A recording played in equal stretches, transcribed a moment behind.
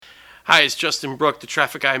Hi, it's Justin Brook, the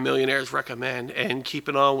Traffic Guy Millionaires Recommend, and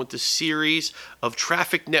keeping on with the series of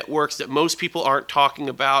traffic networks that most people aren't talking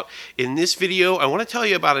about. In this video, I want to tell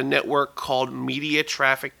you about a network called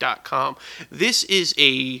MediaTraffic.com. This is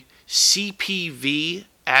a CPV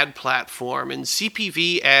ad platform, and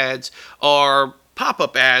CPV ads are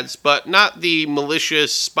pop-up ads, but not the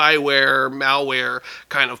malicious spyware, malware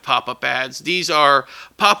kind of pop-up ads. These are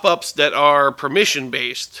pop-ups that are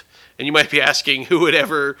permission-based. And you might be asking, who would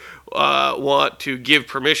ever want to give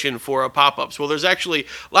permission for a pop-ups? Well, there's actually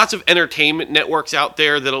lots of entertainment networks out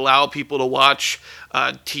there that allow people to watch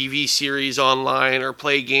TV series online, or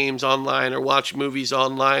play games online, or watch movies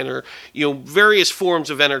online, or various forms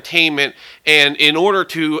of entertainment. And in order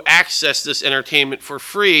to access this entertainment for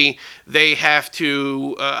free, they have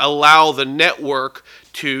to allow the network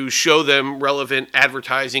to show them relevant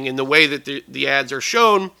advertising. And the way that the ads are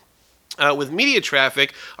shown with Media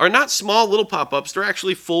Traffic are not small little pop-ups. They're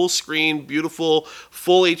actually full screen, beautiful,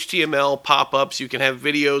 full HTML pop-ups. You can have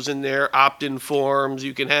videos in there, opt-in forms.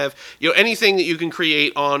 You can have anything that you can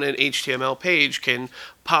create on an HTML page can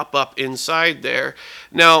pop up inside there.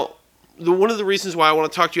 Now, one of the reasons why I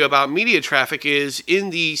want to talk to you about Media Traffic is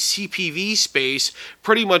in the CPV space,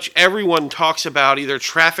 pretty much everyone talks about either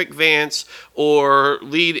TrafficVance or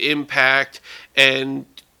Lead Impact, and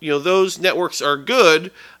those networks are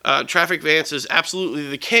good. TrafficVance is absolutely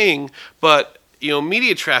the king, but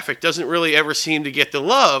Media Traffic doesn't really ever seem to get the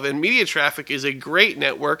love. And Media Traffic is a great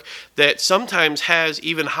network that sometimes has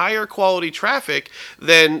even higher quality traffic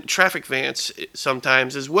than TrafficVance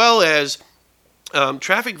sometimes, as well as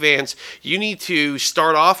TrafficVance. You need to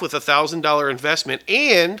start off with $1,000 investment,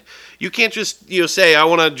 and you can't just say, I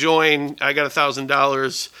want to join, I got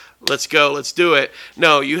 $1,000, let's go, let's do it.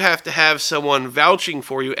 No, you have to have someone vouching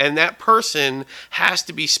for you, and that person has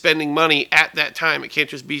to be spending money at that time. It can't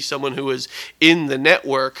just be someone who is in the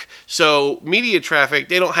network. So Media Traffic,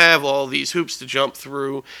 they don't have all these hoops to jump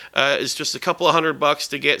through. It's just a couple of $100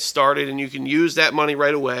 to get started, and you can use that money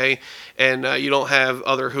right away, and you don't have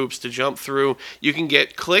other hoops to jump through. You can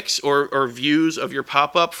get clicks or views of your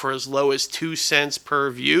pop-up for as low as 2 cents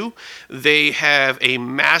per view. They have a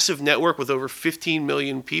massive network with over 15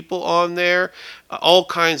 million people on there, all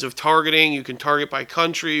kinds of targeting. You can target by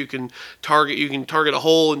country, you can target a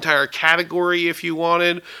whole entire category if you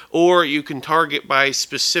wanted, or you can target by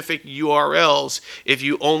specific URLs if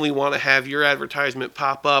you only want to have your advertisement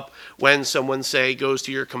pop up when someone, say, goes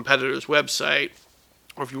to your competitor's website,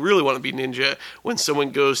 or if you really want to be ninja, when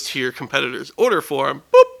someone goes to your competitor's order form,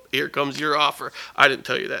 boop, here comes your offer. I didn't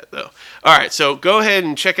tell you that, though. All right, so go ahead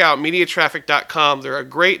and check out MediaTraffic.com. They're a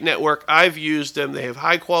great network. I've used them. They have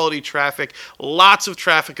high-quality traffic, lots of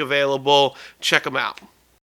traffic available. Check them out.